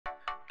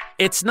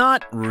It's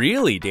not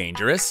really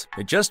dangerous,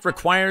 it just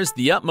requires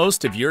the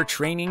utmost of your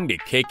training to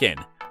kick in.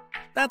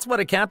 That's what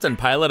a captain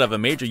pilot of a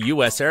major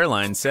US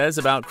airline says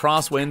about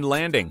crosswind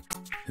landing.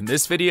 In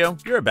this video,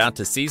 you're about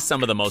to see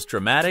some of the most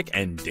dramatic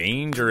and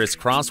dangerous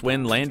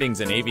crosswind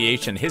landings in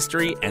aviation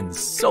history and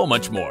so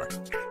much more.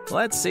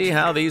 Let's see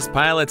how these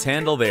pilots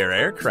handle their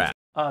aircraft.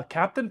 A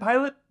captain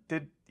pilot?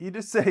 Did he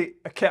just say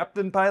a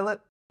captain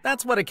pilot?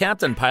 That's what a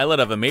captain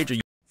pilot of a major...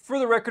 For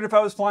the record, if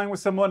I was flying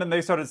with someone and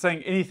they started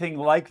saying anything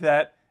like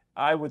that,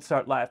 I would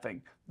start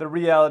laughing. The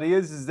reality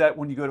is that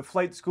when you go to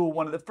flight school,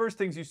 one of the first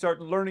things you start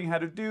learning how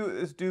to do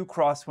is do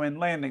crosswind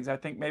landings. I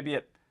think maybe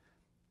at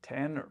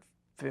 10 or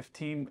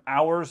 15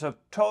 hours of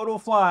total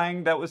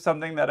flying, that was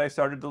something that I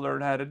started to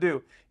learn how to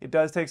do. It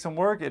does take some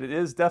work. It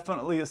is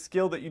definitely a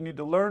skill that you need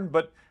to learn,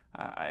 but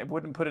I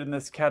wouldn't put it in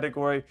this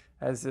category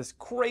as this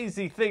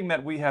crazy thing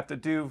that we have to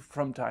do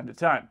from time to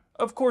time.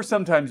 Of course,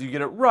 sometimes you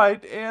get it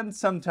right, and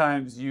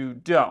sometimes you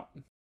don't.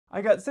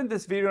 I got sent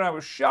this video and I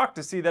was shocked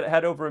to see that it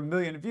had over 1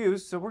 million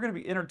views, so we're going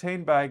to be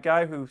entertained by a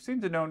guy who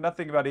seemed to know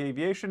nothing about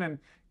aviation and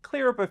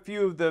clear up a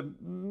few of the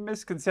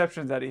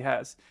misconceptions that he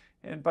has.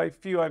 And by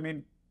few, I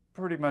mean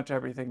pretty much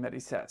everything that he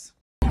says.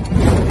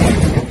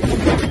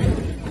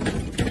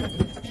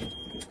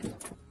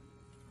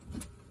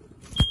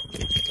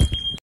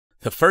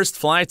 The first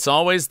flight's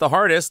always the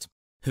hardest.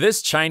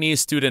 This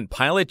Chinese student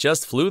pilot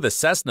just flew the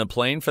Cessna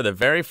plane for the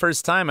very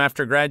first time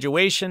after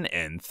graduation,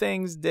 and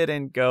things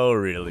didn't go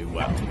really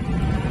well.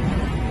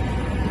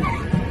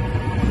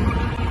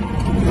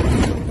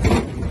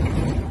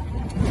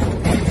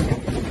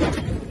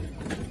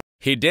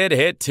 He did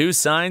hit 2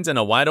 signs in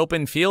a wide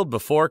open field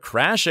before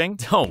crashing.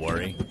 Don't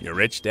worry, your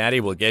rich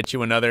daddy will get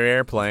you another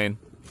airplane.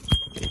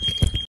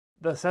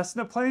 The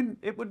Cessna plane?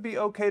 It would be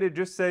okay to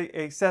just say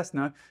a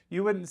Cessna.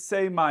 You wouldn't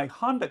say my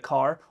Honda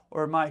car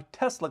or my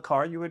Tesla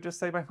car. You would just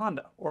say my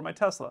Honda or my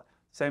Tesla.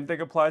 Same thing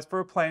applies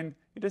for a plane.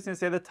 You just need to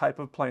say the type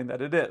of plane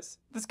that it is.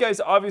 This guy's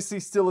obviously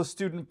still a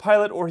student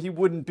pilot or he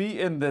wouldn't be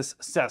in this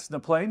Cessna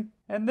plane.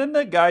 And then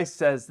the guy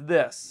says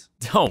this.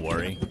 Don't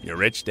worry, your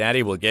rich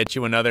daddy will get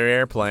you another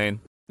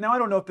airplane. Now, I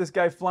don't know if this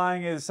guy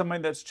flying is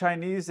somebody that's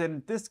Chinese,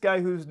 and this guy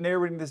who's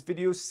narrating this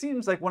video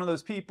seems like one of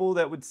those people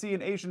that would see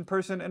an Asian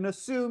person and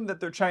assume that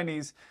they're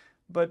Chinese,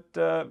 but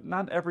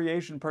not every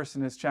Asian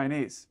person is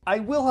Chinese. I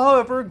will,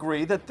 however,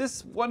 agree that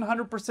this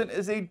 100%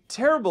 is a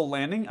terrible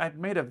landing. I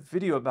made a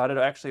video about it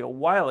actually a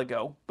while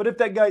ago. But if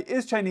that guy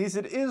is Chinese,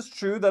 it is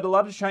true that a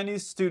lot of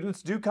Chinese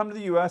students do come to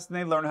the US and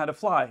they learn how to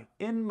fly.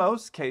 In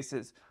most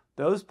cases,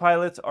 those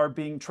pilots are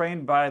being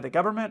trained by the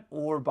government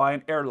or by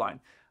an airline.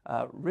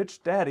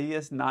 Rich Daddy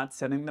is not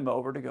sending them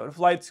over to go to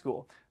flight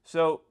school.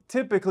 So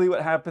typically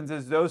what happens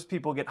is those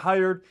people get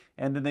hired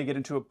and then they get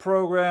into a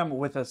program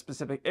with a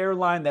specific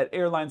airline. That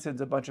airline sends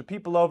a bunch of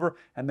people over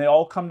and they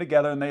all come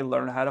together and they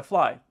learn how to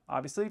fly.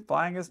 Obviously,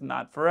 flying is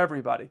not for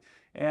everybody.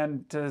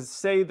 And to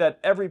say that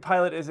every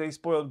pilot is a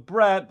spoiled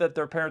brat, that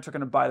their parents are going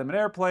to buy them an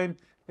airplane,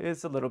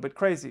 is a little bit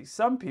crazy.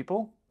 Some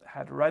people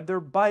had to ride their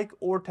bike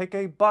or take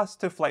a bus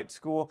to flight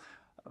school.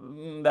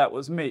 That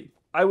was me.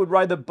 I would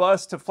ride the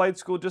bus to flight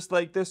school just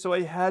like this, so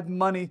I had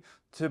money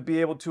to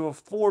be able to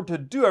afford to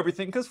do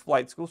everything because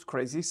flight school's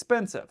crazy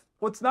expensive.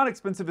 What's not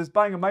expensive is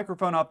buying a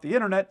microphone off the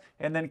internet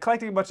and then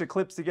collecting a bunch of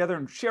clips together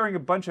and sharing a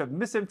bunch of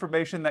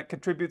misinformation that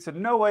contributes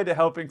in no way to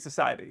helping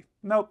society.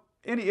 Nope,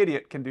 any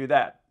idiot can do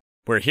that.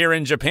 We're here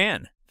in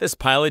Japan. This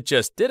pilot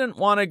just didn't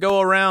want to go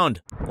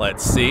around.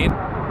 Let's see.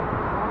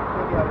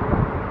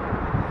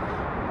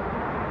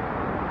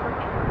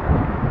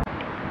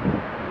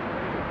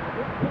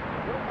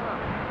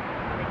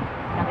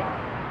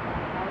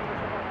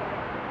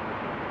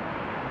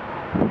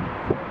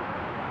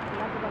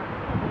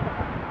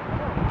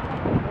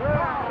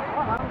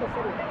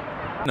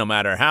 No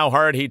matter how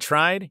hard he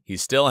tried, he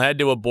still had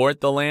to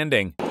abort the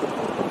landing.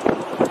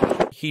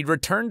 He'd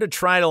returned to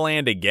try to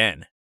land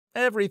again.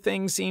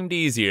 Everything seemed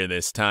easier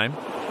this time.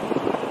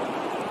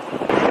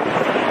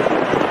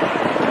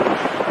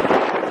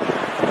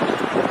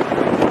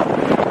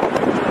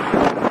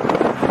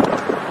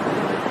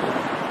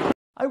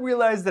 I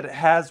realize that it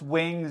has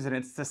wings and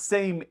it's the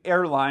same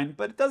airline,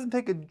 but it doesn't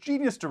take a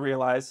genius to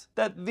realize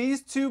that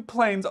these two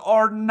planes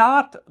are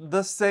not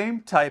the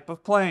same type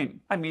of plane.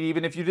 I mean,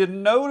 even if you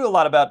didn't know a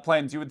lot about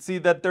planes, you would see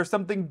that there's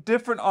something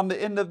different on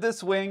the end of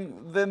this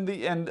wing than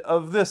the end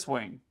of this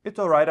wing. It's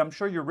alright, I'm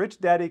sure your rich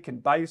daddy can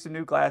buy you some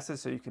new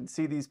glasses so you can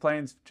see these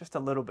planes just a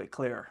little bit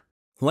clearer.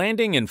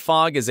 Landing in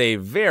fog is a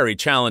very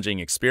challenging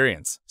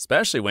experience,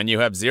 especially when you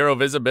have zero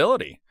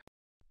visibility.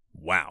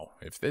 Wow,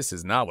 if this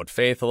is not what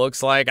faith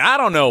looks like, I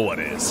don't know what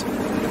is.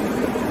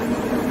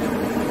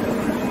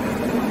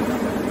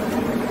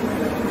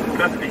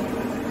 Custody,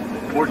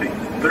 40,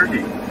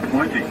 30,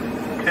 20,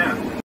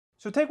 10.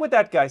 So take what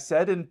that guy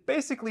said and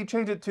basically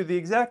change it to the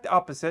exact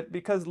opposite,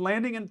 because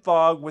landing in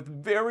fog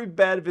with very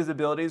bad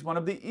visibility is one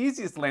of the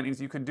easiest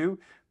landings you can do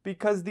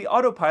because the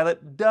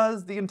autopilot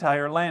does the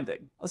entire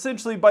landing.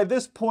 Essentially, by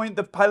this point,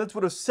 the pilots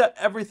would have set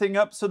everything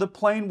up so the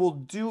plane will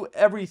do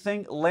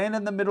everything, land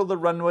in the middle of the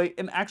runway,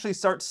 and actually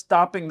start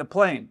stopping the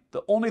plane.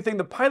 The only thing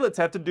the pilots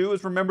have to do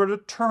is remember to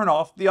turn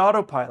off the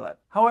autopilot.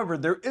 However,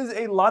 there is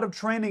a lot of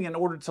training in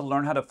order to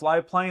learn how to fly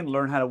a plane,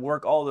 learn how to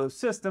work all those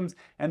systems,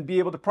 and be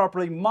able to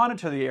properly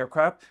monitor the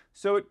aircraft.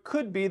 So it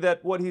could be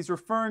that what he's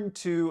referring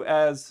to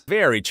as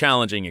very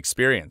challenging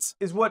experience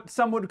is what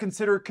some would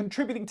consider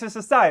contributing to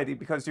society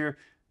because you're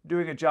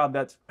doing a job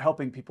that's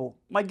helping people.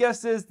 My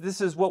guess is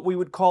this is what we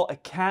would call a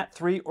Cat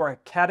 3 or a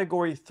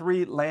Category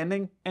 3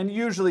 landing. And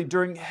usually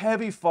during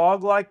heavy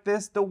fog like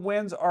this, the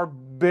winds are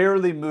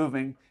barely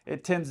moving.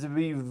 It tends to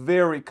be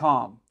very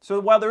calm. So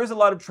while there is a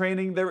lot of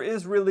training, there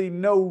is really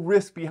no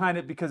risk behind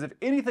it because if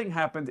anything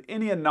happens,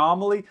 any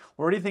anomaly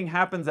or anything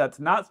happens that's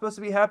not supposed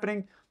to be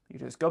happening, you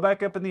just go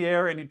back up in the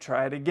air and you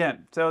try it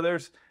again. So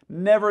there's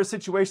never a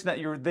situation that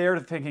you're there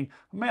thinking,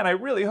 man, I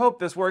really hope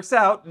this works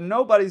out.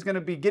 Nobody's going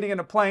to be getting in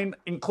a plane,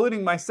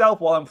 including myself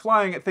while I'm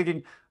flying it,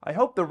 thinking, I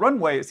hope the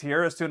runway is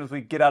here as soon as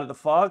we get out of the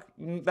fog.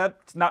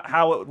 That's not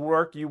how it would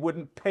work. You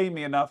wouldn't pay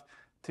me enough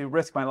to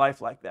risk my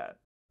life like that.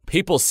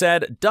 People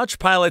said Dutch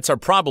pilots are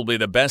probably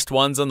the best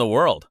ones in the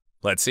world.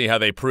 Let's see how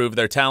they prove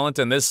their talent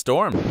in this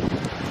storm.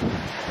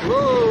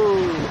 Whoa!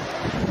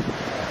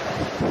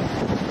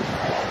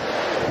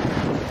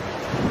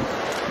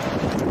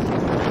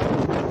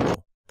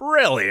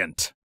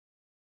 Brilliant!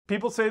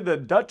 People say the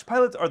Dutch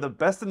pilots are the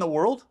best in the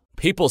world?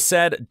 People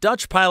said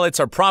Dutch pilots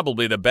are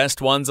probably the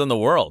best ones in the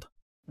world.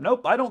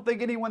 Nope, I don't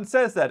think anyone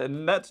says that,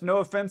 and that's no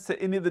offense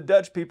to any of the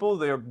Dutch people.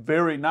 They're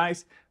very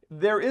nice.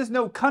 There is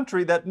no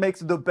country that makes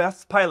the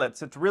best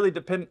pilots. It's really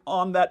dependent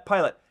on that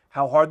pilot.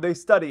 How hard they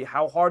study,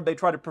 how hard they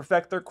try to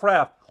perfect their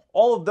craft.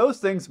 All of those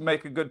things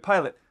make a good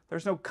pilot.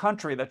 There's no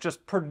country that's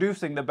just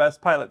producing the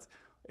best pilots,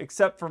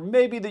 except for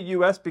maybe the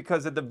US,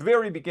 because at the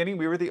very beginning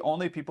we were the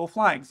only people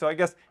flying. So I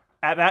guess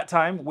at that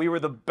time we were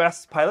the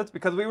best pilots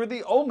because we were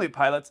the only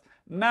pilots.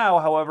 Now,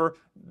 however,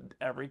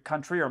 every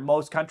country or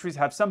most countries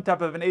have some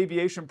type of an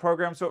aviation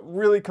program, so it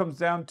really comes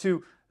down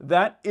to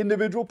that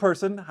individual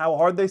person, how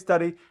hard they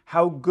study,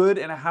 how good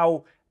and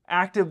how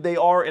active they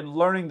are in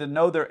learning to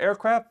know their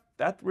aircraft.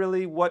 That's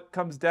really what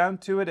comes down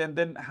to it, and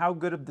then how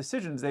good of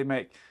decisions they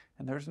make.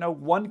 And there's no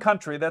one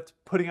country that's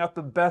putting out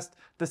the best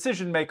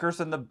decision makers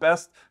and the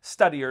best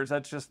studiers.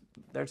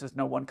 There's just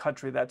no one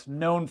country that's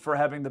known for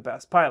having the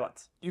best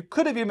pilots. You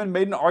could have even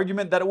made an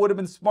argument that it would have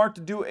been smart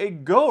to do a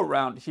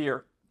go-around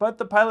here, but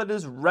the pilot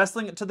is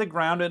wrestling it to the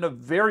ground in a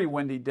very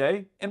windy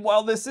day. And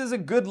while this is a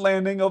good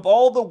landing, of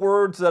all the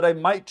words that I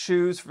might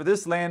choose for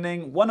this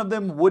landing, one of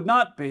them would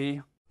not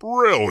be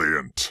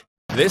brilliant.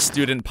 This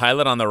student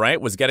pilot on the right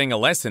was getting a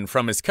lesson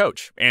from his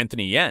coach,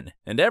 Anthony Yen,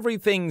 and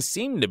everything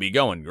seemed to be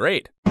going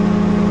great.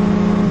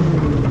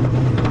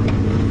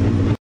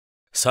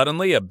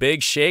 Suddenly, a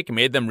big shake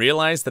made them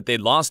realize that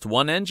they'd lost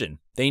one engine.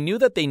 They knew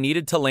that they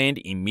needed to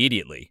land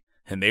immediately,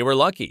 and they were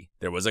lucky.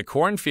 There was a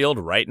cornfield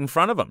right in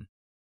front of them.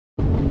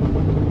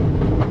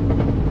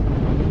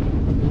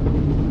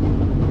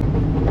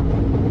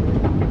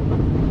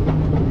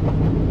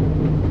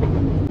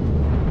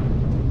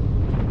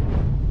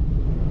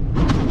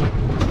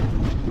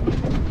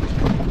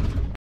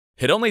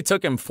 It only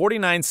took him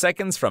 49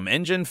 seconds from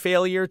engine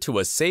failure to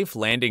a safe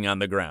landing on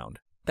the ground.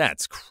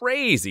 That's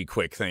crazy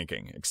quick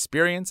thinking,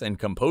 experience, and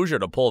composure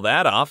to pull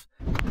that off.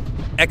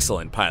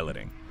 Excellent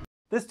piloting.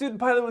 This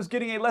student pilot was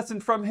getting a lesson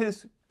from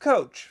his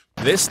coach.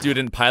 This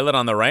student pilot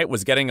on the right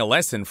was getting a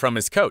lesson from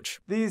his coach.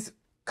 These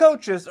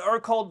coaches are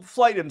called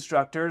flight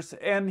instructors,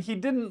 and he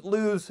didn't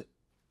lose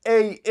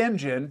a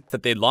engine.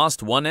 That they'd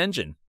lost one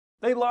engine.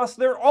 They lost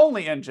their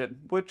only engine,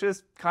 which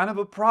is kind of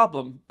a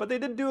problem, but they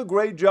did do a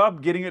great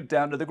job getting it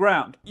down to the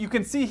ground. You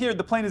can see here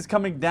the plane is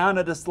coming down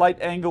at a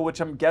slight angle, which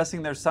I'm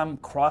guessing there's some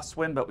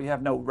crosswind, but we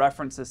have no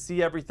reference to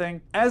see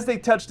everything. As they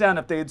touched down,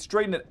 if they had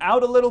straightened it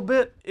out a little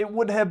bit, it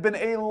would have been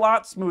a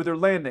lot smoother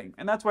landing.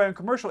 And that's why on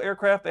commercial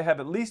aircraft, they have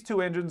at least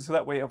 2 engines, so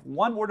that way if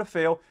one were to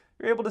fail,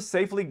 you're able to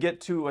safely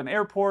get to an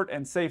airport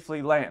and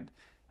safely land.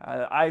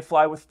 I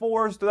fly with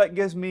 4s, so that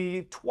gives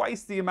me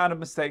twice the amount of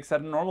mistakes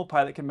that a normal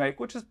pilot can make,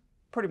 which is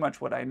pretty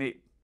much what I need.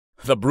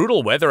 The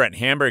brutal weather at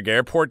Hamburg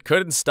Airport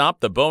couldn't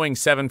stop the Boeing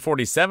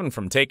 747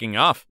 from taking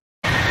off.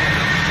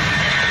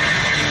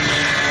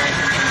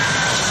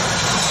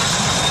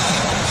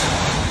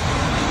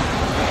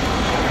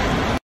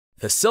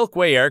 The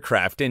Silkway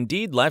aircraft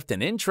indeed left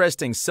an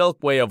interesting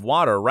silkway of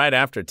water right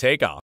after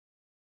takeoff.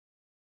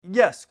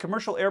 Yes,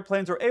 commercial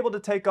airplanes are able to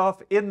take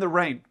off in the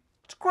rain.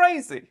 It's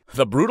crazy.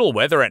 The brutal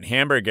weather at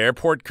Hamburg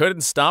Airport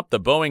couldn't stop the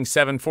Boeing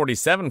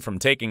 747 from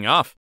taking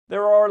off.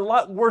 There are a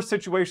lot worse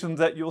situations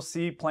that you'll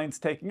see planes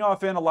taking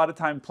off in. A lot of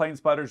time plane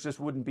spotters just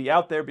wouldn't be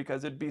out there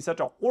because it'd be such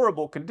a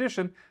horrible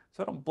condition,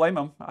 so I don't blame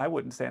them. I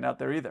wouldn't stand out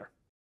there either.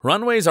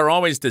 Runways are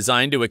always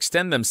designed to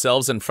extend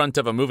themselves in front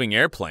of a moving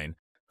airplane,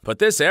 but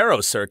this aero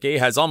cirque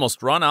has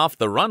almost run off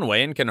the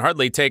runway and can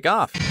hardly take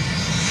off.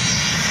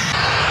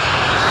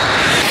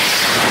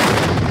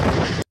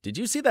 Did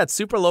you see that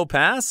super low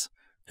pass?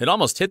 It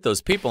almost hit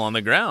those people on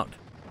the ground.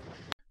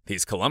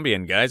 These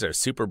Colombian guys are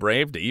super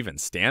brave to even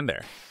stand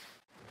there.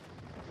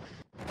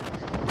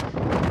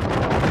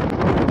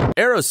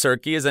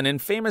 Aerocirque is an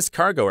infamous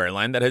cargo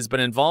airline that has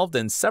been involved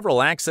in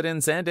several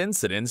accidents and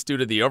incidents due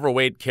to the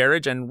overweight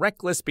carriage and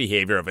reckless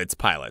behavior of its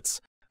pilots.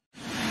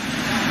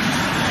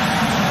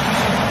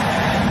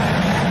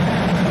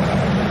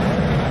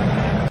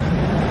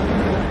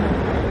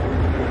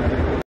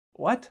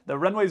 What? The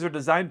runways are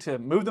designed to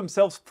move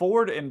themselves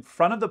forward in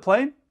front of the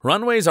plane?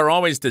 Runways are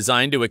always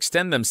designed to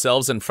extend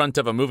themselves in front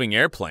of a moving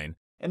airplane.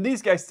 And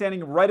these guys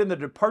standing right in the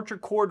departure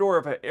corridor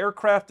of an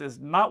aircraft is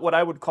not what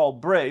I would call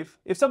brave.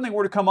 If something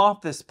were to come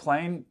off this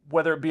plane,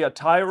 whether it be a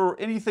tire or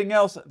anything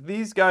else,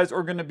 these guys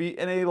are going to be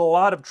in a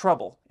lot of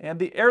trouble. And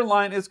the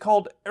airline is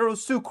called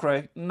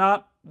Aerosucre,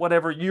 not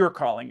whatever you're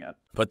calling it.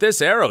 But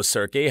this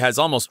Aerocirque has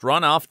almost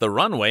run off the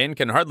runway and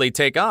can hardly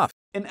take off.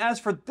 And as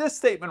for this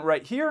statement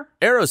right here,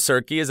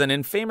 Aerocirque is an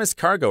infamous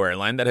cargo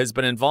airline that has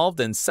been involved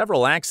in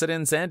several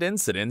accidents and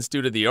incidents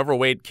due to the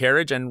overweight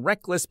carriage and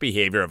reckless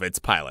behavior of its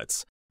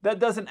pilots. that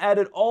doesn't add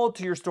at all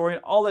to your story,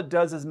 and all it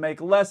does is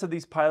make less of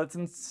these pilots,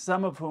 and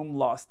some of whom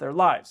lost their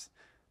lives.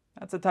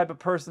 That's the type of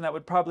person that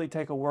would probably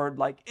take a word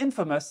like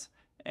infamous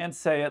and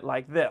say it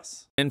like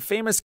this.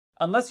 Infamous.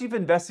 Unless you've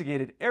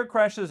investigated air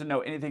crashes or know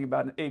anything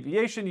about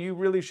aviation, you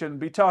really shouldn't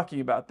be talking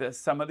about this.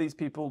 Some of these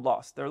people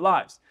lost their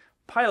lives.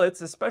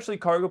 Pilots, especially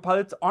cargo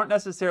pilots, aren't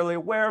necessarily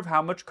aware of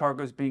how much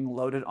cargo is being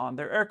loaded on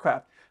their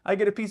aircraft. I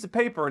get a piece of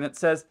paper and it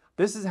says,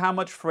 this is how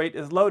much freight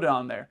is loaded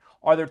on there.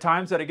 Are there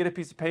times that I get a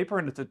piece of paper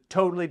and it's a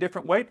totally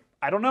different weight?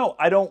 I don't know.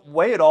 I don't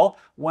weigh it all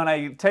when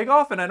I take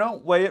off, and I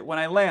don't weigh it when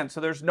I land.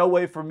 So there's no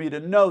way for me to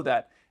know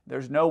that.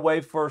 There's no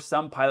way for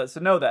some pilots to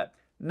know that.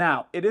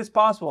 Now, it is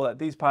possible that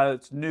these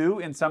pilots knew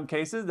in some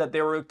cases that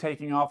they were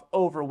taking off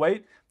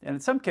overweight, and in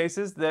some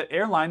cases the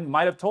airline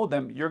might have told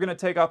them, you're going to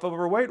take off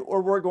overweight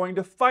or we're going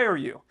to fire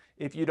you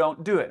if you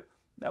don't do it.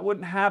 That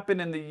wouldn't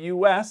happen in the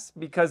US,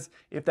 because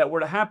if that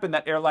were to happen,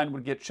 that airline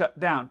would get shut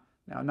down.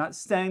 Now, I'm not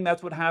saying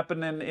that's what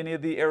happened in any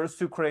of the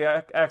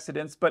Aerosucre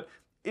accidents, but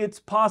it's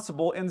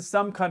possible in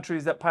some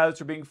countries that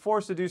pilots are being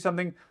forced to do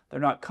something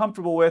they're not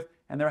comfortable with,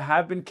 and there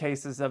have been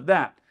cases of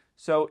that.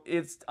 So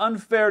it's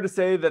unfair to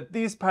say that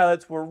these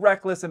pilots were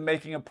reckless in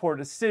making a poor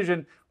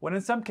decision, when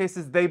in some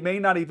cases they may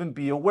not even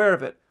be aware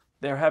of it.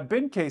 There have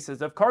been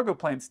cases of cargo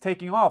planes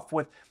taking off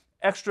with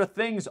extra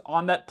things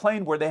on that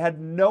plane where they had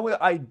no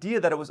idea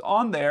that it was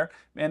on there,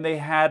 and they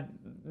had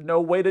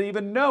no way to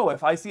even know.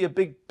 If I see a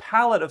big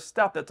pallet of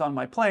stuff that's on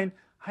my plane,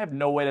 I have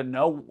no way to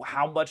know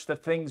how much the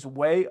things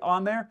weigh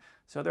on there.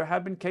 So there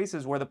have been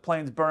cases where the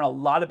planes burn a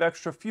lot of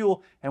extra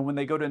fuel, and when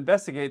they go to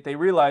investigate, they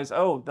realize,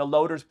 oh, the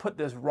loaders put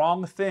this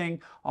wrong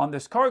thing on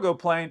this cargo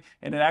plane,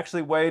 and it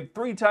actually weighed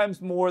 3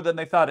 times more than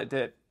they thought it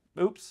did.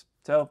 Oops.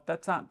 So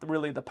that's not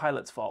really the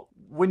pilot's fault.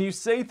 When you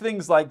say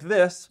things like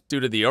this, Due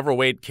to the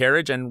overweight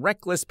carriage and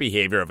reckless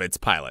behavior of its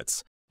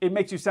pilots. It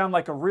makes you sound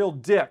like a real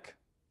dick,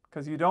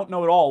 because you don't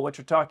know at all what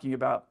you're talking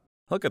about.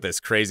 Look at this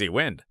crazy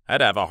wind. I'd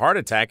have a heart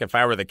attack if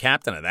I were the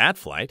captain of that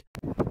flight.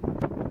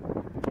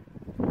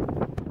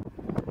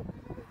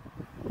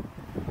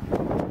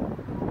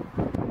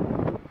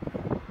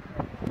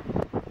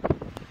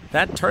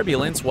 That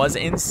turbulence was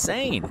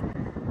insane.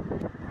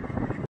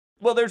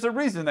 Well, there's a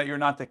reason that you're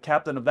not the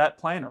captain of that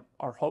plane,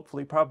 or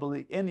hopefully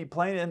probably any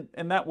plane,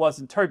 and that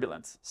wasn't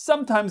turbulence.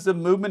 Sometimes the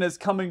movement is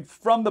coming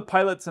from the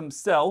pilots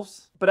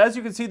themselves, but as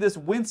you can see, this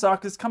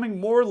windsock is coming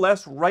more or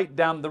less right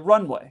down the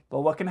runway.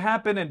 But what can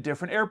happen in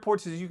different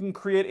airports is you can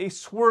create a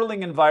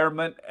swirling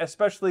environment,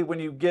 especially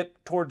when you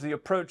get towards the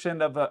approach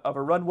end of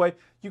a runway.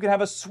 You can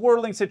have a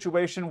swirling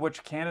situation,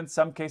 which can in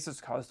some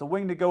cases cause the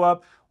wing to go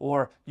up,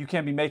 or you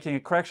can be making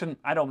a correction.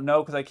 I don't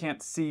know, because I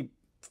can't see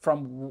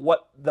from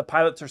what the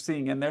pilots are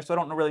seeing in there. So I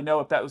don't really know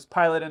if that was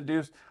pilot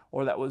induced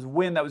or that was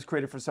wind that was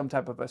created for some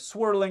type of a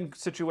swirling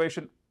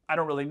situation. I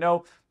don't really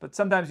know, but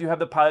sometimes you have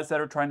the pilots that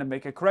are trying to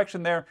make a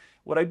correction there.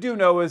 What I do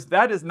know is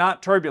that is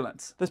not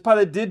turbulence. This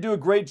pilot did do a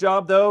great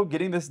job though,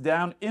 getting this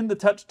down in the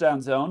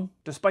touchdown zone,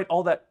 despite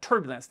all that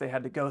turbulence they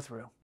had to go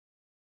through.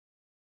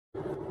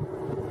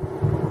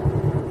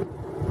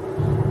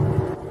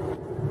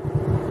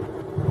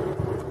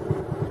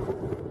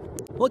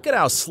 Look at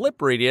how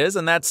slippery it is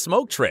in that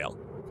smoke trail.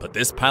 But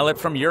this pilot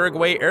from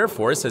Uruguay Air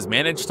Force has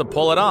managed to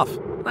pull it off.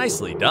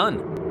 Nicely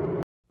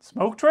done.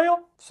 Smoke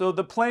trail? So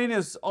the plane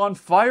is on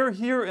fire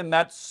here, and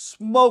that's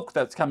smoke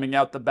that's coming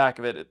out the back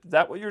of it. Is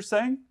that what you're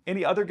saying?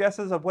 Any other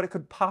guesses of what it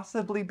could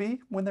possibly be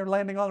when they're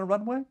landing on a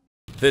runway?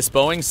 This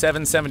Boeing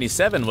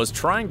 777 was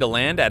trying to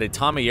land at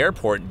Itami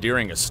Airport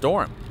during a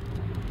storm.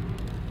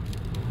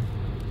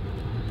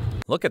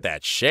 Look at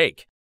that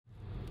shake.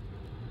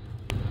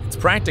 It's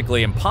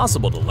practically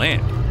impossible to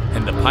land,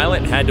 and the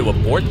pilot had to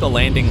abort the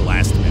landing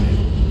last minute.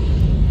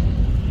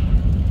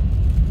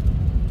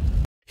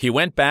 He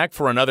went back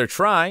for another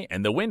try,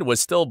 and the wind was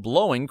still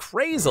blowing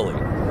crazily.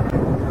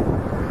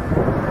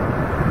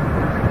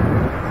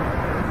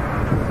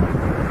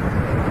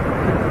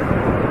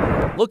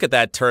 Look at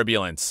that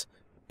turbulence.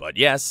 But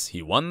yes,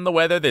 he won the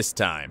weather this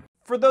time.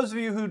 For those of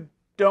you who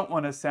don't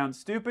want to sound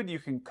stupid, you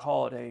can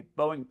call it a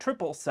Boeing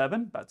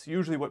 777. That's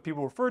usually what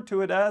people refer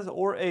to it as,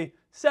 or a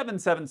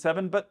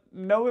 777, but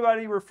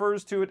nobody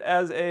refers to it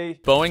as a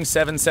Boeing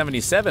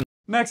 777.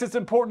 Next, it's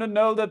important to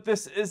know that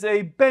this is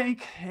a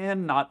bank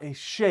and not a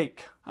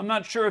shake. I'm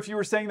not sure if you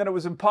were saying that it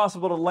was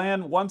impossible to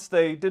land once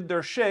they did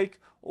their shake,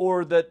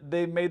 or that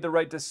they made the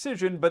right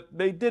decision, but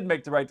they did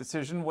make the right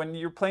decision. When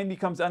your plane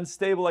becomes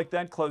unstable like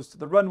that close to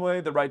the runway,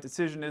 the right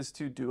decision is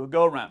to do a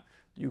go-around.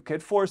 You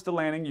could force the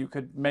landing, you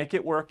could make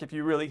it work if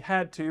you really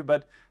had to,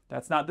 but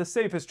that's not the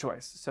safest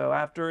choice. So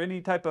after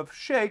any type of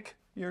shake,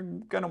 you're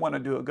going to want to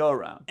do a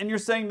go-around. And you're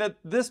saying that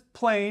this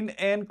plane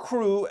and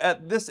crew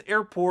at this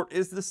airport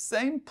is the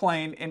same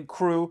plane and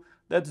crew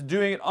that's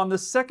doing it on the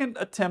second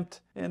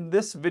attempt in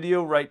this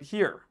video right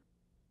here.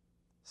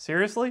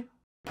 Seriously?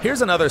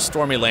 Here's another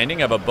stormy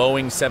landing of a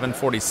Boeing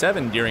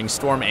 747 during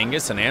Storm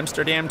Angus in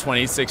Amsterdam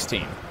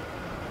 2016.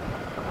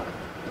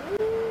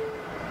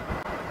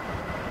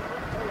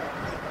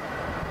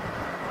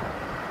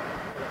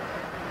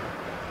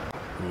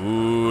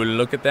 Ooh,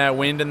 look at that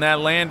wind in that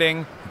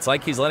landing. It's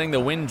like he's letting the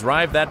wind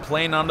drive that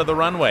plane onto the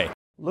runway.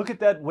 Look at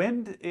that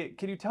wind.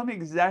 Can you tell me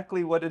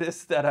exactly what it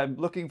is that I'm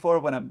looking for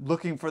when I'm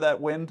looking for that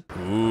wind?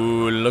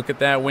 Ooh, look at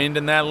that wind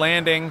in that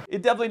landing.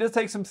 It definitely does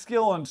take some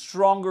skill on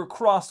stronger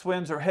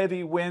crosswinds or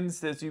heavy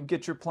winds as you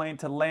get your plane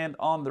to land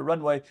on the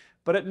runway.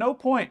 But at no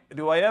point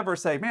do I ever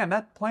say, man,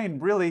 that plane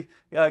really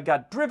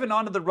got driven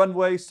onto the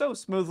runway so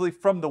smoothly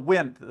from the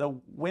wind. The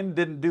wind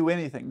didn't do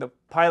anything. The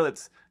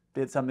pilots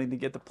did something to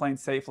get the plane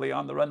safely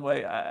on the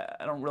runway.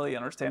 I don't really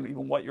understand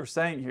even what you're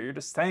saying here. You're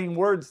just saying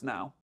words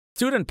now.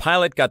 Student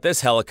pilot got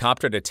this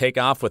helicopter to take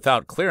off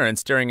without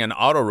clearance during an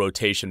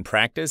auto-rotation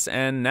practice,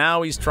 and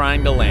now he's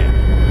trying to land.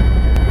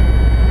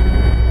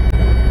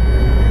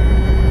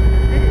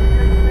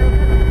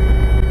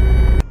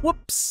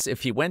 Whoops!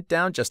 If he went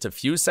down just a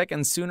few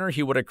seconds sooner,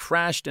 he would have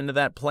crashed into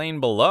that plane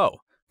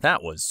below.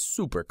 That was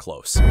super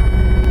close.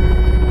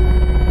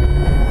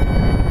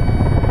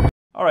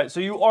 All right, so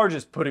you are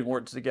just putting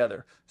words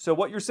together. So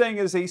what you're saying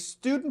is a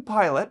student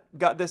pilot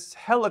got this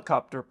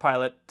helicopter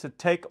pilot to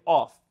take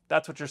off.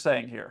 That's what you're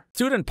saying here.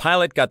 Student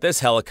pilot got this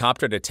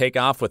helicopter to take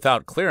off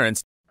without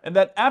clearance. And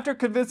that after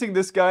convincing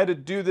this guy to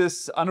do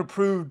this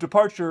unapproved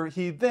departure,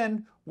 he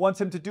then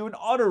wants him to do an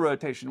auto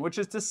rotation, which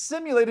is to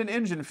simulate an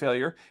engine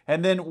failure,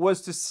 and then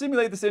was to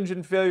simulate this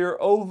engine failure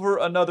over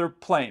another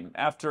plane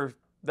after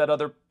that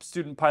other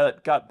student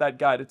pilot got that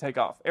guy to take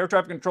off. Air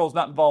traffic control is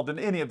not involved in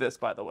any of this,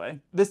 by the way.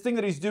 This thing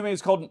that he's doing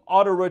is called an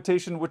auto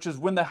rotation, which is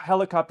when the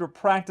helicopter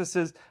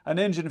practices an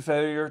engine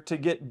failure to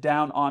get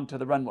down onto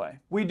the runway.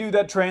 We do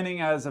that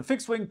training as a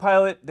fixed wing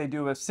pilot. They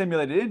do a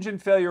simulated engine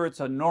failure. It's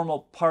a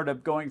normal part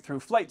of going through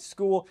flight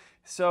school,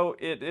 so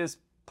it is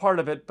part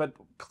of it, but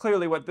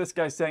clearly what this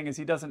guy's saying is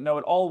he doesn't know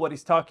at all what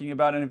he's talking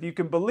about, and if you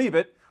can believe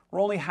it, we're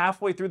only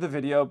halfway through the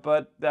video,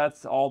 but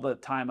that's all the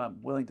time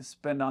I'm willing to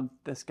spend on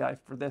this guy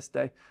for this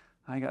day.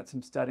 I got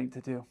some studying to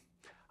do.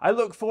 I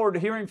look forward to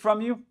hearing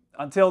from you.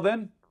 Until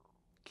then,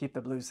 keep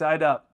the blue side up.